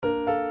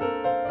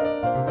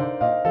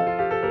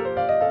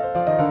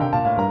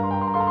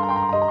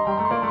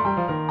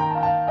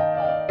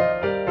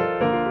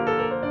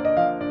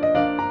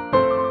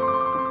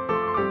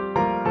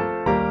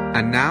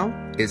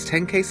It's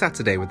 10K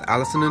Saturday with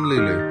Alison and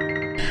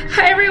Lulu.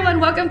 Hi everyone,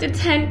 welcome to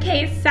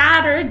 10K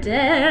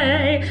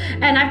Saturday.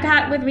 And I've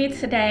got with me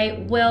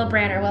today Will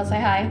Branner. Will,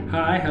 say hi.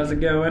 Hi, how's it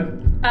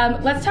going?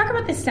 Let's talk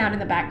about this sound in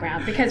the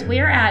background because we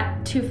are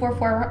at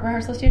 244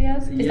 Rehearsal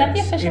Studios. Is that the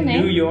official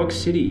name? In New York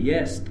City,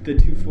 yes, the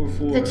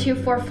 244. The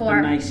 244.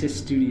 The nicest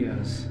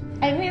studios.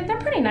 I mean, they're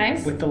pretty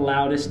nice. With the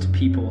loudest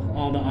people,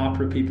 all the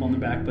opera people in the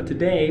back. But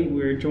today,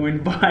 we're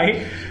joined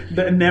by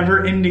the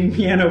never-ending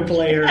piano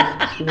player,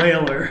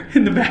 Whaler,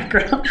 in the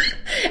background.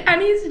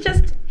 And he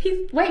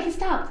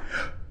stopped.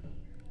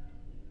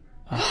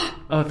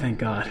 Oh, thank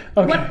God.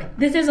 Okay.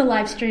 This is a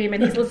live stream,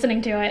 and he's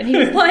listening to it, and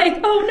he's like,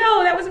 oh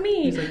no, that was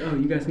me. He's like, oh,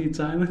 you guys need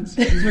silence?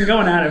 He's been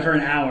going at it for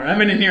an hour. I've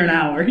been in here an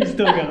hour. He's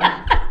still going.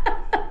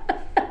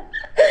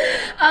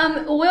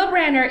 Will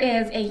Branner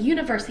is a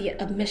University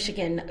of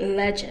Michigan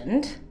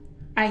legend.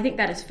 I think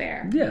that is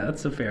fair. Yeah,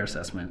 that's a fair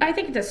assessment. I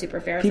think it's a super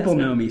fair assessment.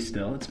 People know me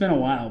still. It's been a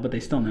while, but they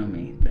still know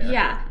me. There.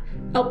 Yeah.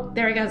 Oh,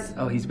 there he goes.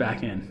 Oh, he's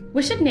back in.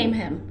 We should name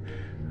him.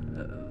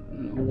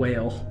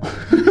 Whale.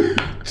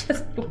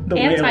 Just the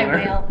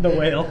anti-whale. The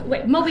whale.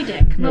 Wait, Moby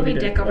Dick. Moby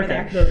Dick over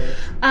okay. there.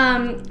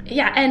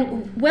 Yeah,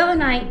 and Will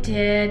and I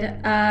did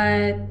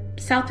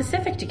South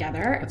Pacific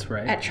together. That's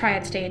right. At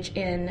Triad Stage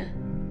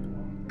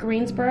in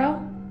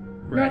Greensboro,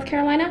 North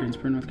Carolina.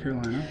 Greensboro, North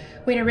Carolina.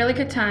 We had a really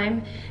good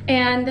time,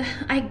 and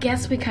I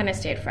guess we kind of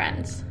stayed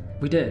friends.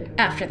 We did.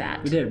 After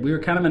that. We did. We were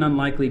kind of an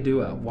unlikely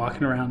duo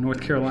walking around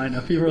North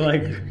Carolina. People were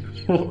like,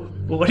 well,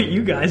 what are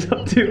you guys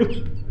up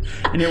to?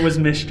 And it was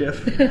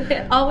mischief.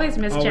 Always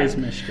mischief. Always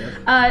mischief.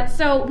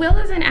 So Will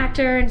is an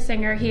actor and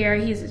singer here.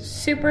 He's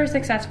super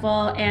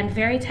successful and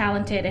very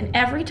talented. And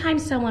every time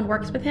someone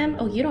works with him,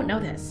 oh, you don't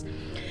know this.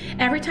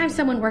 Every time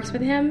someone works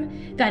with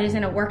him that is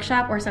in a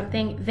workshop or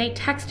something, they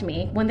text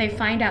me when they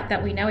find out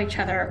that we know each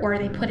other or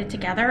they put it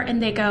together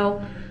and they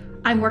go,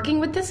 I'm working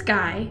with this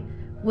guy,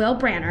 Will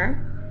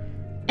Branner,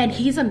 and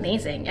he's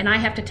amazing. And I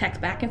have to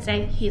text back and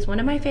say, he's one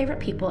of my favorite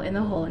people in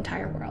the whole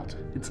entire world.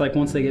 It's like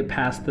once they get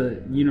past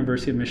the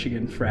University of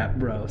Michigan frat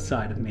bro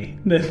side of me,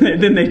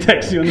 then they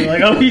text you and they're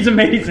like, oh, he's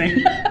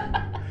amazing.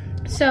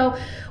 So,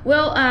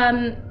 Will,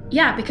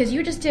 yeah, because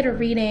you just did a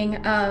reading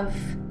of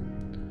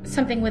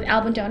something with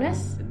Albin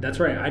Donis. That's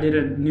right. I did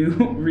a new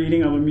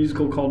reading of a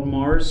musical called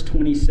Mars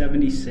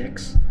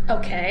 2076.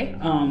 Okay.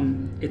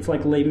 It's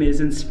like Les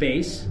Mis in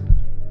space.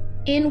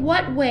 In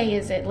what way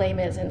is it Les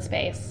Mis in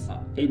space?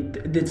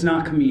 It's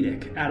not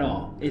comedic at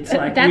all. It's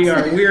like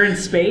we're in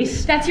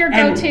space. That's your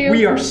go-to. And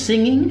we are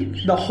singing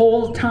the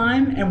whole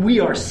time, and we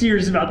are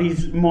serious about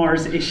these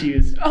Mars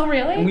issues. Oh,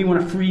 really? And we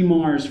want to free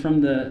Mars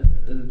from the.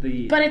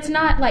 But it's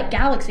not like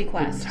Galaxy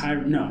Quest.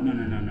 No.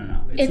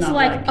 It's not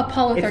like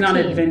Apollo 13. It's not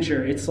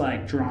adventure. It's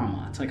like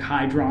drama. It's like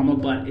high drama,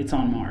 but it's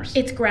on Mars.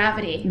 It's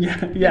Gravity. Yeah.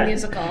 The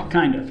musical.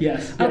 Kind of.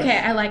 Yes. Okay,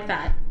 I like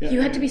that. Yeah.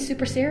 You had to be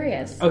super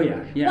serious. Oh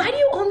yeah. Why do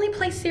you only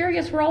play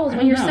serious roles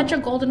when you're such a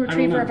golden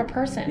retriever of a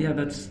person? Yeah,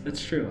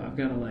 that's true. I've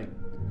got to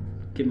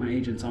get my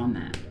agents on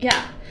that.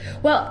 Yeah.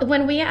 Well,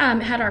 when we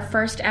had our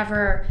first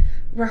ever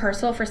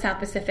rehearsal for South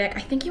Pacific,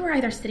 I think you were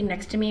either sitting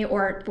next to me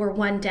or were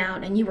one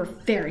down, and you were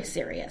very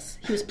serious.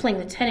 He was playing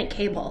Lieutenant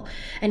Cable,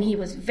 and he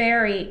was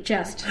very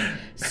just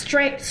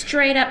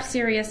straight up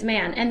serious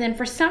man. And then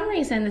for some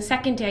reason, the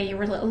second day, you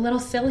were a little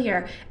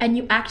sillier, and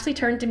you actually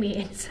turned to me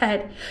and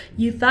said,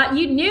 you thought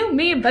you knew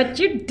me, but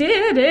you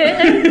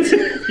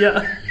didn't.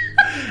 Yeah.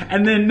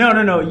 And then,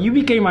 no, you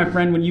became my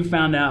friend when you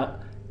found out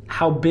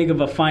how big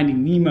of a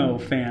Finding Nemo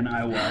fan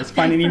I was.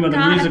 Finding Nemo, the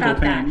musical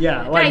fan.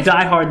 Yeah, like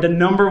Die Hard, the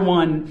number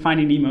one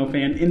Finding Nemo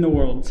fan in the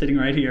world, sitting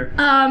right here.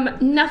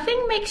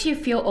 Nothing makes you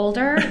feel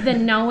older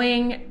than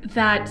knowing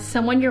that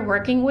someone you're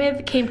working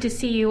with came to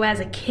see you as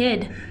a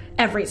kid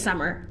every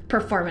summer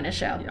perform in a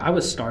show. I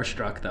was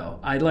starstruck, though.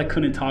 I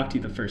couldn't talk to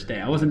you the first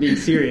day. I wasn't being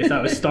serious.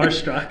 I was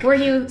starstruck. Were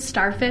you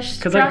starfish?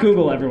 Because I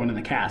Google everyone in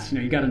the cast.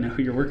 You got to know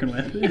who you're working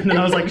with. And then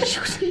I was like, she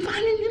was in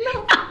Finding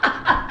Nemo.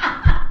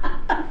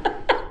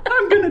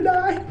 Gonna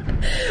die.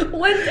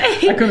 One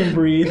day I couldn't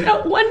breathe.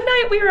 One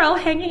night we were all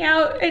hanging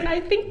out, and I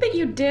think that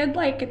you did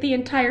the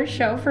entire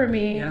show for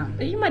me. Yeah.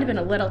 You might have been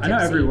a little tipsy. I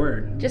know every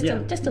word. Just a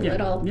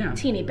little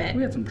teeny bit.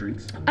 We had some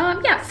drinks.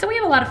 Yeah, so we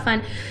have a lot of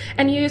fun.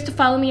 And you used to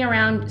follow me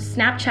around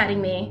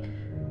Snapchatting me.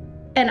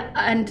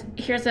 And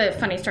here's a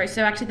funny story.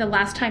 So actually the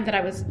last time that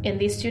I was in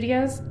these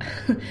studios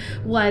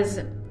was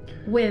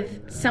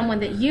with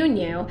someone that you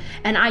knew,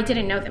 and I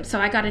didn't know them.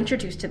 So I got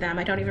introduced to them.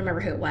 I don't even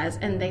remember who it was.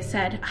 And they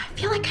said, I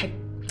feel like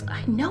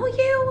I know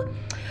you,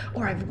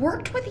 or I've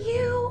worked with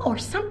you, or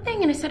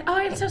something. And I said, oh,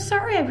 I'm so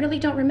sorry, I really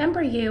don't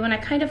remember you. And I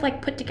kind of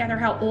put together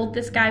how old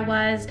this guy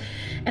was.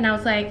 And I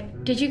was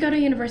like, did you go to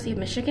University of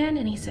Michigan?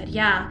 And he said,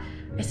 yeah.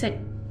 I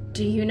said,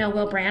 do you know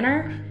Will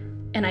Branner?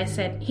 And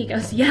he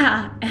goes,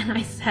 yeah. And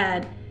I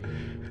said,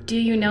 do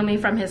you know me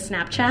from his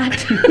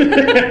Snapchat?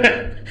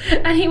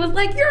 And he was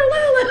like,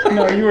 you're Lulu.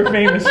 No, you were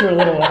famous for a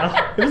little while.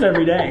 It was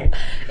every day.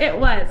 It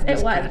was.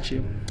 Got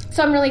you.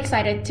 So I'm really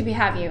excited to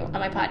have you on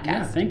my podcast.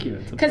 Yeah, thank you.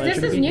 Because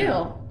this is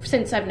new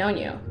since I've known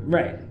you.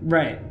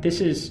 Right. This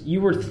is, you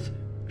were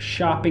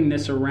shopping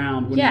this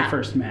around when we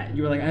first met.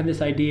 You were like, I have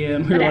this idea,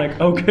 and we were like,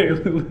 okay,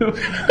 Lulu.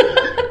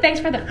 Thanks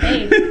for the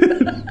faith.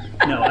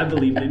 No, I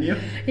believed in you.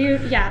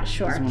 Yeah,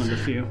 sure. It's one of the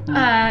few.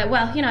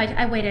 Well,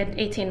 I waited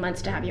 18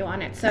 months to have you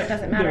on it, so it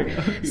doesn't matter.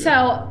 Yeah.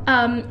 So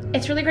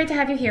it's really great to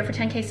have you here for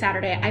 10K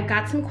Saturday. I've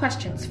got some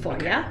questions for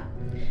you.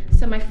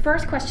 So my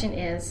first question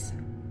is,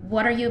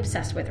 what are you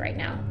obsessed with right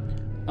now?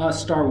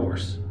 Star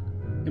Wars.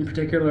 In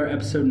particular,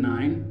 Episode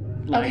 9.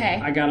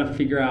 Okay. I gotta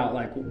figure out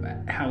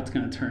how it's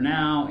gonna turn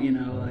out,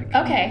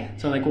 Okay.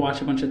 So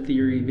watch a bunch of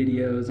theory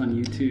videos on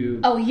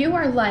YouTube. Oh,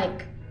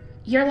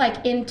 you're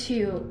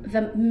into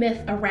the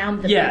myth around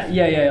the myth.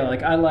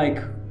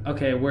 Yeah.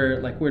 Okay, where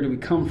do we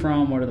come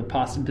from? What are the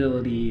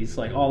possibilities?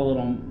 All the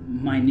little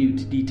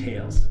minute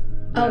details.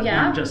 Oh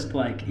yeah. Aren't just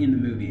in the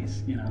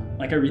movies,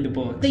 I read the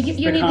books,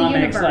 you need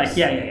comics, the universe.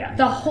 Yeah.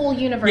 The whole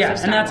universe. Yeah, of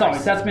Star and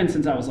Wars. that's been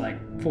since I was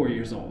 4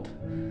 years old.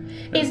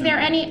 Is there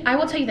any? I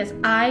will tell you this.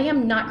 I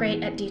am not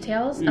great at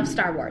details of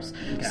Star Wars,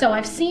 so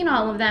I've seen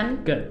all of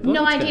them. Good. Well,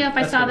 no idea good.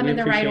 if I saw them in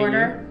the right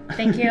order.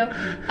 Thank you.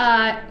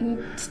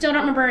 Still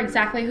don't remember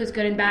exactly who's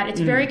good and bad. It's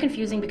very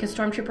confusing because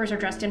stormtroopers are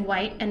dressed in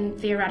white, and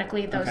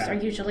theoretically those are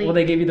usually. Well,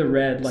 they gave you the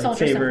red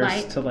lightsabers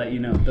lightsabers to let you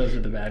know those are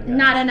the bad guys.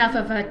 Not enough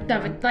of a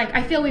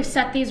I feel we've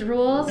set these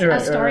rules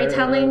of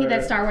storytelling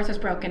that Star Wars has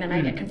broken, and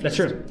I get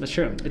confused. That's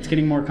true. It's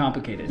getting more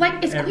complicated.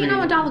 Is Queen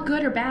Amidala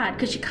good or bad?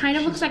 Because she kind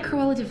of looks like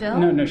Cruella de Vil.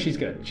 No, she's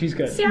good. She's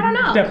good. See, I don't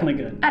know. Definitely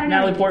good. I don't know.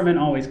 Natalie Portman,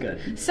 always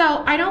good.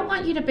 So I don't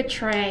want you to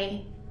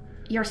betray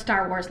your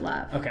Star Wars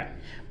love. Okay.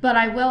 But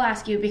I will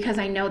ask you, because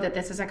I know that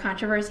this is a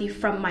controversy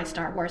from my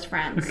Star Wars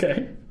friends.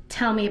 Okay.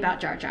 Tell me about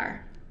Jar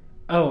Jar.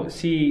 Oh,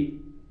 see,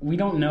 we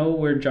don't know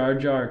where Jar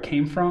Jar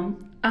came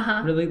from.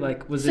 Uh-huh. Really?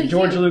 Was it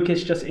George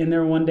Lucas just in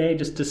there one day,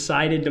 just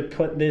decided to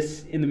put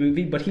this in the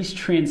movie? But he's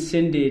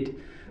transcended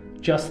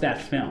just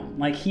that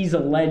film. He's a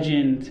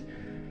legend.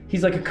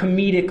 He's a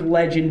comedic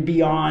legend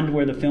beyond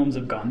where the films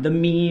have gone. The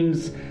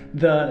memes,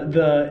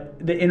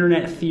 the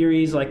internet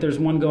theories. There's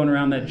one going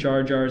around that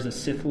Jar Jar is a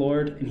Sith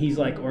Lord, and he's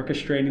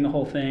orchestrating the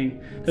whole thing.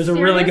 There's a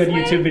really good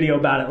YouTube video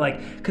about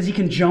it, because he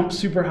can jump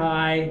super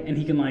high and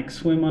he can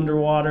swim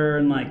underwater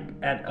and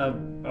at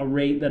a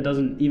rate that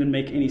doesn't even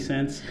make any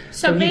sense.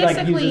 So he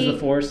uses the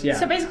Force. Yeah.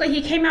 So basically,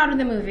 he came out in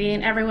the movie,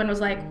 and everyone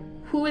was like,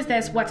 who is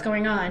this? What's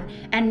going on?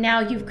 And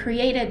now you've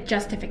created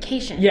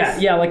justifications. Yeah.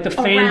 The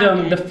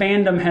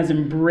fandom has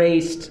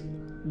embraced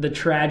the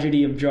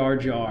tragedy of Jar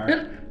Jar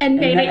and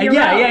made it your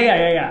own.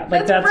 Yeah.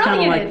 That's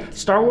kind of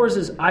Star Wars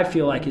is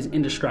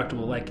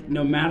indestructible.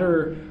 No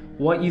matter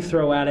what you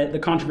throw at it, the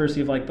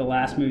controversy of the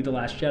last movie, The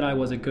Last Jedi,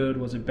 was it good?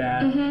 Was it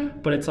bad? Mm-hmm.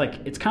 But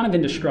it's kind of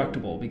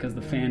indestructible because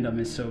the fandom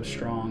is so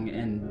strong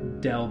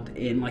and delved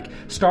in.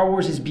 Star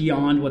Wars is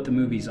beyond what the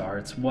movies are.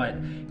 It's what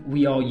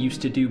we all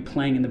used to do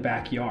playing in the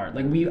backyard.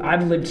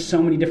 I've lived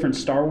so many different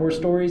Star Wars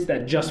stories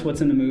that just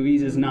what's in the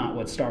movies is not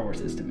what Star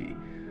Wars is to me.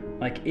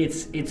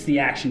 It's the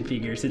action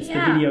figures, it's the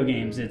video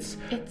games, it's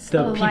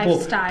the people.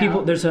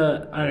 Lifestyle. There's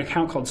an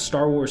account called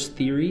Star Wars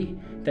Theory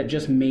that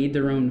just made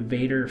their own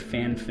Vader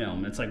fan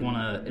film. It's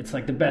it's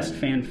the best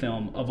fan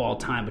film of all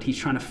time, but he's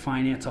trying to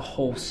finance a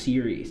whole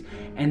series.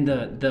 And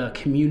the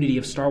community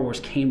of Star Wars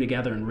came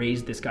together and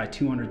raised this guy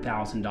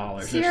 $200,000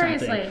 or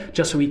something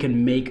just so he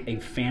can make a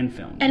fan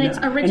film. And it's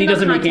original and he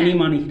doesn't content. make any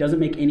money. He doesn't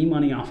make any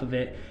money off of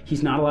it.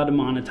 He's not allowed to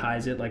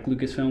monetize it.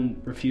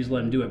 Lucasfilm refused to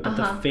let him do it. But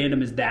the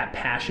fandom is that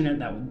passionate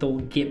that they'll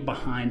get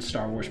behind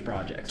Star Wars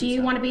projects. Do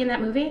you want to be in that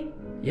movie?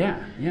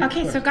 Yeah.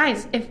 Okay, so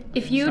guys,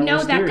 if you Star know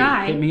Wars that Theory,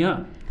 guy, hit me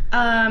up.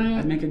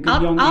 I'd make a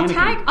good young I'll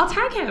Anakin.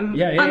 tag him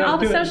on all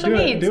the social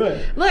medias. Do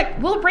it. Look,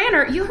 Will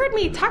Branner, you heard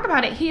me talk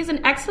about it. He is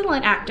an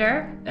excellent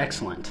actor.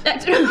 Excellent.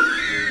 The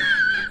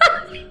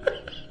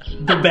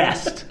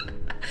best.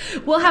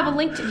 We'll have a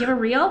link to. You have a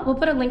reel? We'll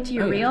put a link to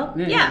your reel.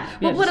 Yeah.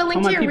 We'll put a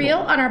link to your reel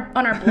on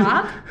our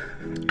blog.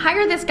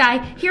 Hire this guy.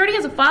 He already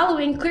has a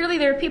following. Clearly,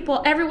 there are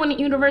people. Everyone at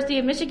University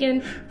of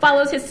Michigan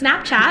follows his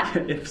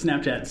Snapchat. If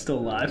Snapchat's still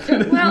alive.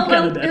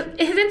 well,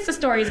 his Insta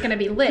story is going to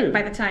be lit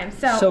by the time.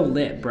 So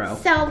lit, bro.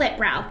 So lit,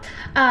 bro.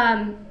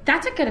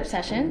 That's a good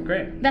obsession.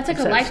 Great. That's a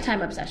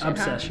lifetime obsession.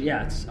 Obsession. Huh?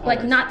 Yeah. It's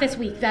always. Not this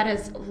week. That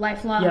is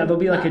lifelong. Yeah, there'll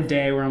be a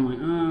day where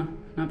I'm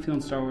not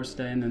feeling Star Wars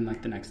today, and then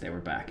the next day we're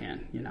back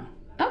in.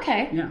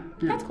 Okay. Yeah.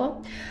 That's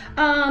cool.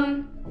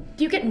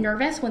 Do you get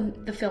nervous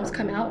when the films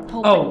come out?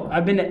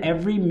 I've been to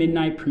every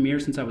midnight premiere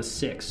since I was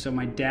 6. So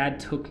my dad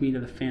took me to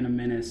the Phantom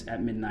Menace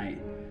at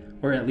midnight.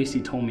 Or at least he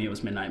told me it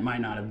was midnight.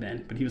 Might not have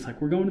been. But he was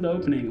like, we're going to the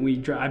opening.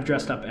 And I've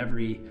dressed up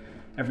every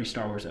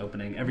Star Wars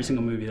opening. Every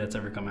single movie that's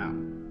ever come out.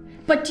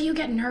 But do you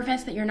get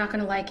nervous that you're not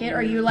going to like it? Or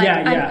are you like,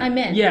 I'm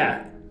in?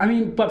 Yeah.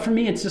 But for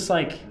me, it's just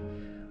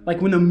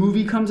when a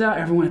movie comes out,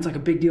 it's a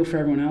big deal for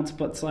everyone else,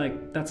 but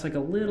that's a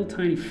little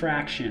tiny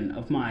fraction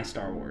of my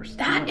Star Wars.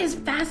 That is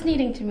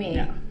fascinating to me.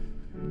 Yeah.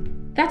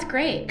 That's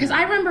great. Because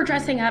I remember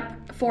dressing up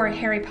for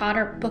Harry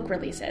Potter book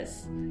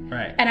releases.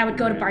 Right. And I would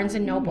go to Barnes &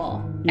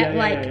 Noble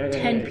at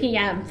 10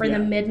 p.m. for the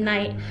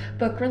midnight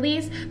book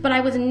release. But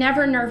I was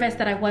never nervous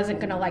that I wasn't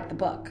going to like the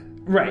book.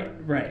 Right.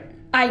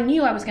 I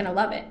knew I was going to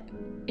love it.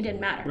 it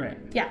didn't matter. Right.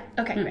 Yeah.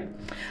 Okay, great.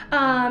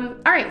 All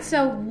right,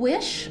 so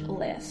wish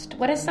list.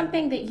 What is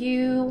something that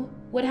you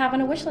would have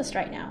on a wish list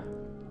right now?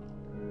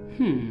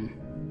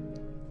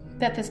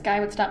 That this guy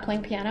would stop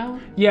playing piano?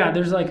 Yeah,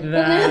 there's like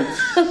that.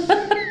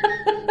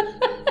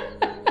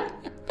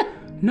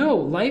 No,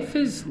 life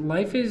is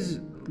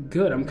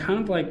good. I'm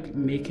kind of like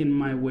making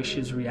my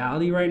wishes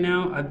reality right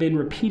now. I've been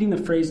repeating the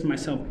phrase to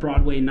myself,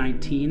 Broadway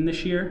 19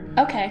 this year.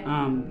 Okay.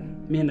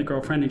 Me and the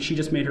girlfriend, and she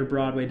just made her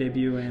Broadway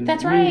debut in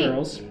That's right. Mean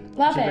Girls.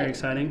 Love which it. is very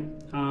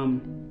exciting.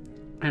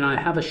 And I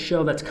have a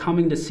show that's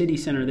coming to City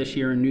Center this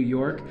year in New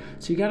York.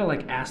 So you got to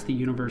like ask the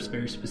universe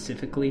very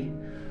specifically.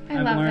 I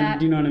love that.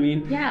 Do you know what I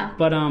mean? Yeah.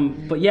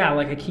 But yeah,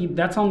 like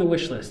that's on the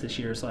wish list this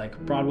year. It's like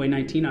Broadway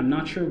 19. I'm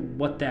not sure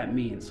what that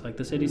means. Like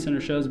the City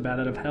Center shows, Bat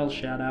Out of Hell,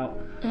 shout out.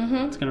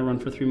 It's gonna run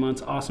for 3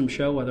 months. Awesome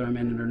show, whether I'm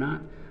in it or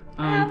not.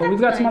 But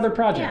we've got some other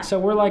projects, so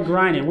we're like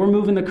grinding. We're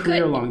moving the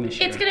career along this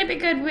year. It's gonna be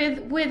good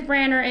with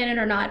Branner in it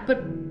or not,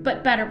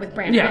 but better with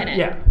Branner in it.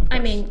 Yeah. I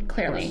mean,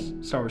 clearly.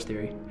 Star Wars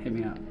Theory, hit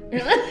me up.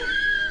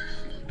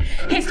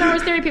 Hey, Star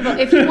Wars Theory people,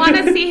 if you want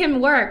to see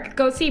him work,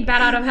 go see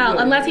Bat Out of Hell,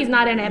 unless he's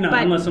not in it. No,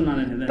 unless I'm not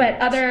in it. But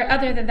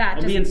other than that,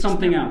 I'll be in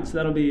something else.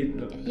 That'll be.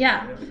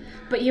 Yeah.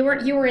 But you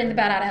were in the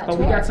Bat Out of Hell tour.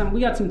 But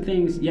we got some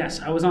things. Yes,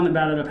 I was on the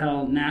Bat Out of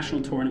Hell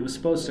national tour, and it was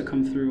supposed to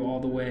come through all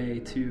the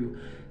way to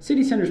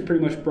City Center's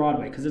pretty much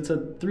Broadway because it's a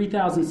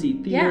 3,000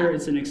 seat theater. Yeah.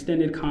 It's an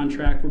extended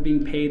contract. We're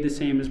being paid the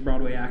same as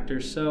Broadway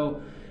actors,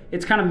 so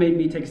it's kind of made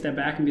me take a step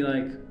back and be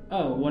like,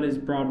 oh, what is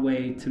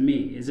Broadway to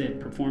me? Is it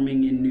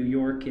performing in New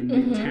York in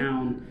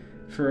Midtown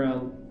for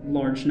a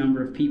large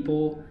number of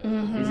people?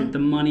 Is it the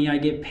money I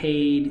get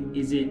paid?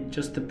 Is it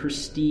just the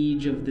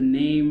prestige of the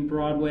name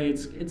Broadway?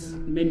 It's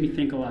made me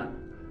think a lot.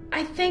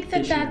 I think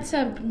that's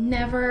a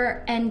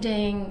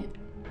never-ending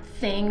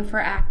thing for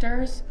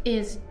actors,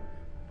 is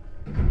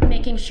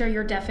making sure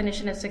your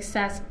definition of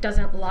success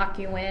doesn't lock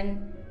you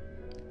in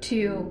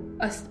to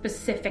a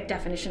specific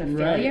definition of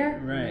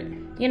failure. Right.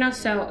 You know,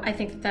 so I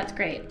think that's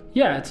great.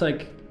 Yeah, it's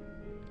like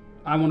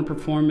I want to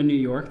perform in New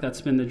York. That's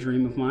been the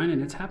dream of mine,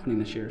 and it's happening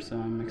this year, so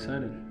I'm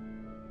excited.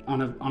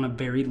 On a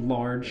very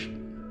large,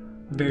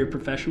 very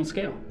professional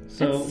scale.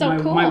 So,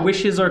 cool. My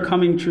wishes are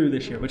coming true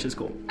this year, which is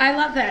cool. I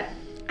love that.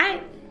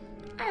 I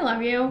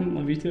love you.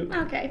 Love you too.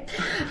 Okay.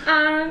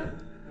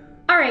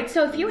 All right,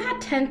 so if you had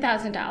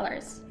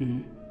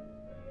 $10,000,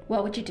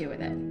 what would you do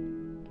with it?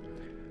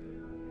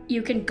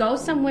 You can go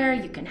somewhere,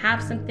 you can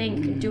have something,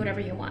 you can do whatever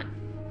you want.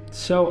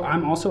 So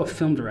I'm also a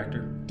film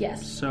director.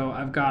 Yes. So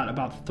I've got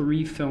about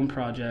 3 film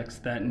projects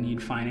that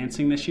need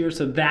financing this year.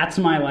 So that's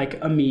my like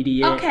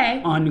immediate,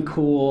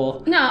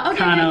 uncool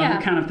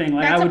kind of thing.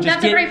 Like that's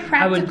a very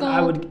practical.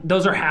 I would.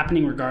 Those are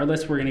happening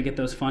regardless. We're gonna get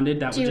those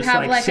funded. That would just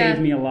like save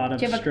me a lot of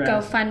stress. Do you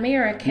have a GoFundMe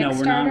or a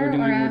Kickstarter? No,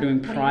 we're not. We're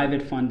doing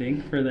private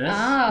funding for this.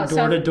 Oh,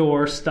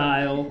 door-to-door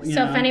style.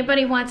 So if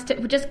anybody wants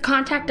to, just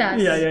contact us.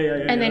 Yeah.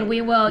 And then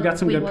we will. We got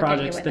some good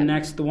projects.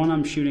 The one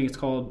I'm shooting,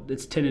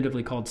 it's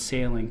tentatively called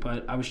Sailing,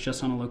 but I was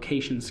just on a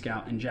location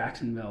scout in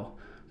Jacksonville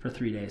for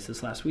 3 days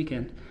this last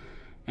weekend,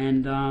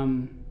 and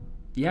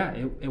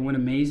it went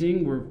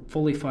amazing. We're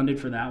fully funded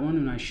for that one,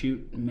 and I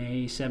shoot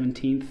May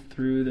 17th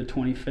through the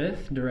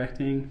 25th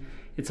directing.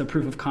 It's a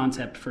proof of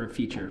concept for a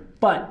feature.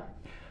 But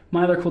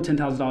my other cool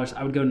 $10,000,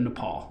 I would go to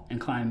Nepal and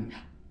climb,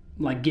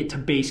 like get to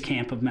base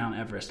camp of Mount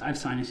Everest. I have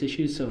sinus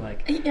issues, so I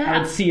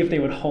would see if they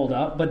would hold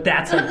up. But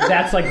that's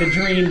like the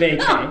dream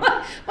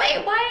vacay.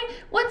 Wait, why?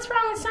 What's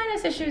wrong with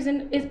sinus issues?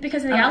 And is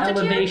because of the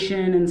altitude?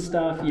 Elevation and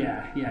stuff.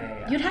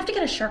 Yeah. You'd have to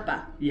get a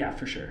Sherpa. Yeah,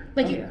 for sure.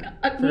 For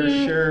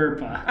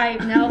Sherpa. I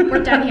know,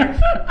 we're done here.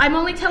 I'm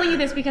only telling you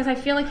this because I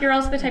feel like you're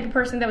also the type of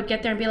person that would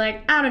get there and be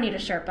like, I don't need a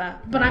Sherpa.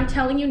 But I'm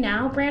telling you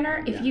now,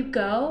 Branner, if you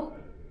go,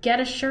 get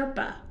a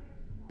Sherpa.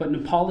 But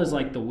Nepal is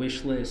like the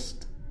wish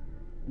list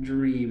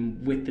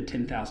dream with the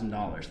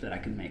 $10,000 that I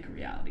can make a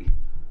reality.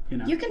 You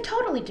know? You can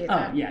totally do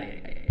that. Oh, yeah.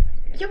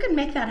 You can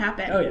make that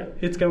happen. Oh, yeah.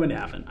 It's going to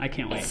happen. I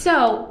can't wait.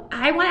 So,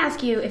 I want to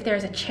ask you if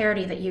there's a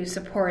charity that you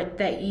support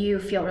that you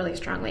feel really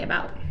strongly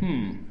about.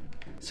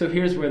 So,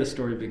 here's where the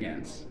story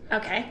begins.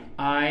 Okay.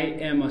 I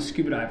am a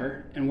scuba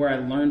diver, and where I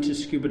learned to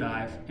scuba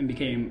dive and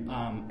became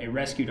a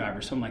rescue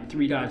diver, so I'm like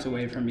 3 dives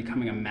away from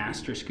becoming a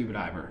master scuba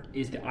diver,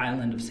 is the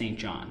island of St.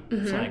 John.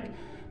 It's like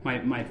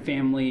my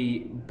family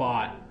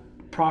bought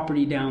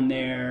property down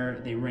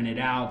there. They rent it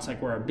out. It's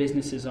like where our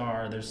businesses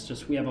are.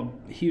 We have a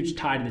huge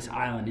tie to this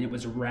island, and it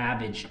was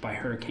ravaged by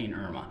Hurricane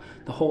Irma.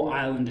 The whole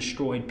island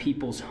destroyed,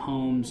 people's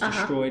homes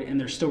destroyed, and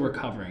they're still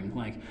recovering.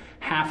 Like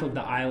half of the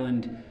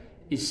island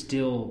is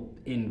still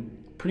in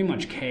pretty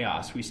much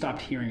chaos. We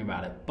stopped hearing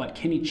about it. But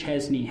Kenny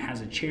Chesney has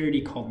a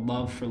charity called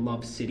Love for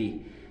Love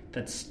City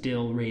that's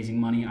still raising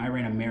money. I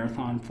ran a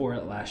marathon for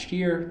it last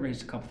year,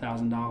 raised a couple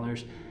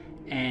 $1,000s,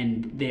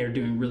 and they're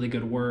doing really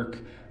good work.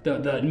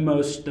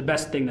 The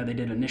best thing that they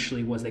did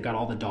initially was they got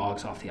all the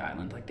dogs off the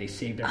island. Like they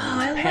saved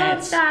everyone's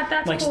pets. Love that.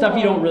 That's like cool. Stuff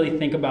you don't really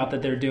think about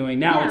that they're doing.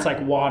 Now it's like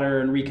water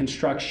and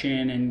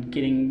reconstruction and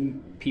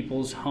getting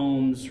people's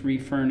homes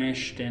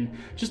refurnished and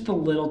just the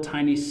little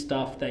tiny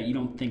stuff that you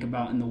don't think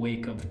about in the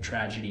wake of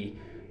tragedy.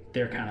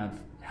 They're kind of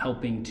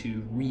helping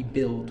to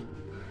rebuild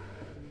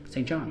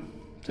St. John.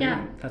 So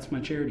Yeah. that's my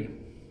charity.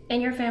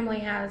 And your family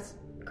has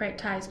great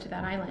ties to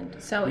that island,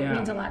 so it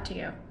means a lot to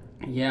you.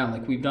 Yeah,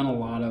 like we've done a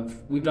lot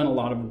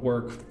of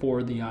work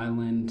for the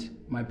island.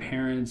 My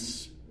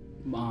parents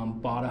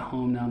bought a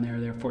home down there.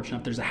 They're fortunate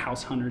enough. There's a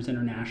House Hunters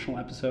International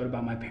episode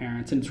about my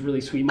parents, and it's really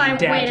sweet. My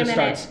dad just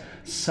starts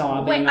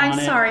sobbing on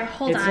it. Sorry,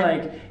 hold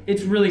on.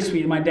 It's really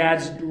sweet. My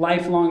dad's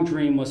lifelong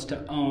dream was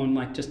to own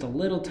like just a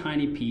little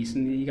tiny piece,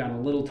 and he got a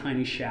little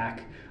tiny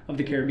shack of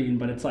the Caribbean,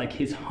 but it's like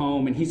his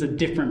home, and he's a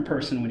different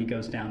person when he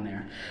goes down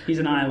there. He's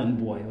an island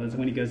boy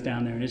when he goes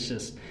down there, and it's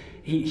just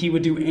he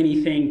would do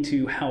anything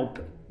to help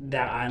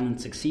that island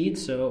succeed.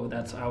 So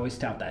I always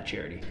tout that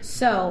charity.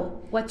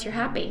 So what's your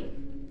happy?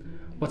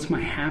 What's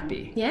my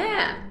happy?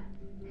 Yeah,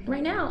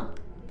 right now.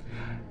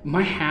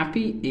 My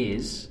happy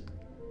is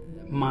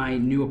my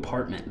new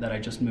apartment that I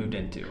just moved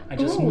into. I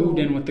just moved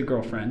in with the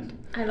girlfriend.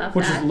 I love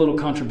which that. was a little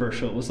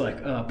controversial. It was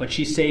like, but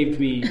she saved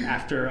me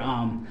after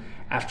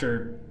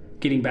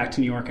getting back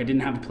to New York. I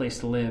didn't have a place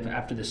to live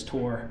after this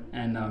tour,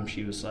 and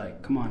she was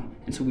like, come on.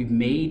 And so we've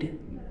made,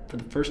 for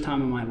the first time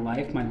in my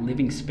life, my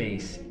living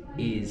space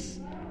is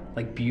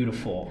like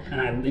beautiful,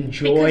 and I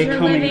enjoy because you're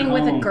coming living home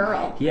with a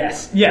girl.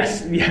 Yes.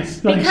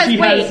 Like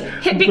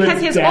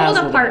because his old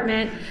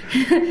apartment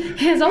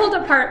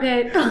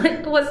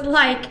was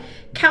like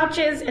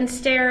couches and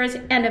stairs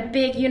and a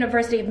big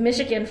University of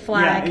Michigan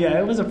flag. Yeah,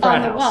 it was a frat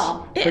on the house,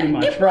 wall. Pretty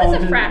much. It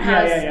was a frat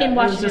house in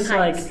Washington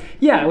Heights.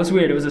 It was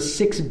weird. It was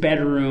a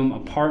 6-bedroom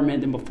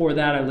apartment, and before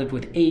that, I lived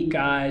with 8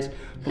 guys.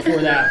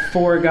 Before that,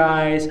 4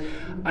 guys.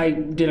 I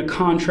did a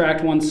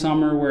contract one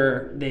summer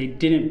where they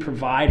didn't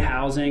provide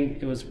housing.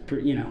 It was,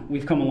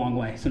 we've come a long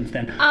way since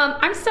then.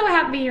 I'm so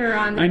happy you're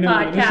on the podcast.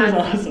 I know, this is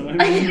awesome.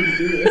 I need to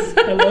do this.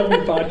 I love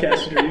your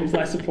podcast dreams.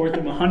 I support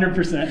them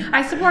 100%.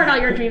 I support all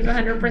your dreams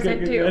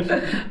 100% too.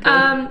 Good.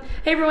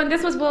 Hey everyone,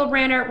 this was Will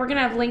Branner. We're going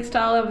to have links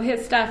to all of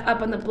his stuff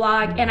up on the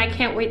blog, and I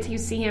can't wait till you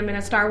see him in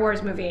a Star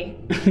Wars movie.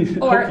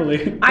 Or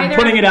hopefully. I'm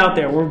putting it out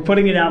there. We're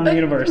putting it out in the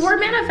universe. We're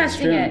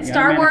manifesting it.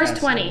 Star Wars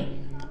 20.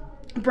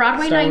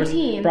 Broadway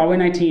 19. Broadway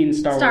 19,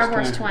 Star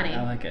Wars 20.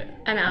 I like it.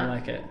 I'm out. I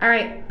like it. All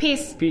right.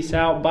 Peace. Peace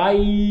out. Bye.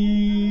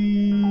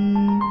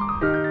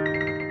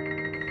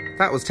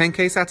 That was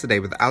 10K Saturday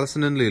with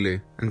Alison and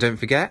Lulu. And don't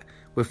forget,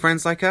 with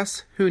friends like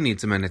us, who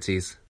needs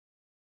amenities?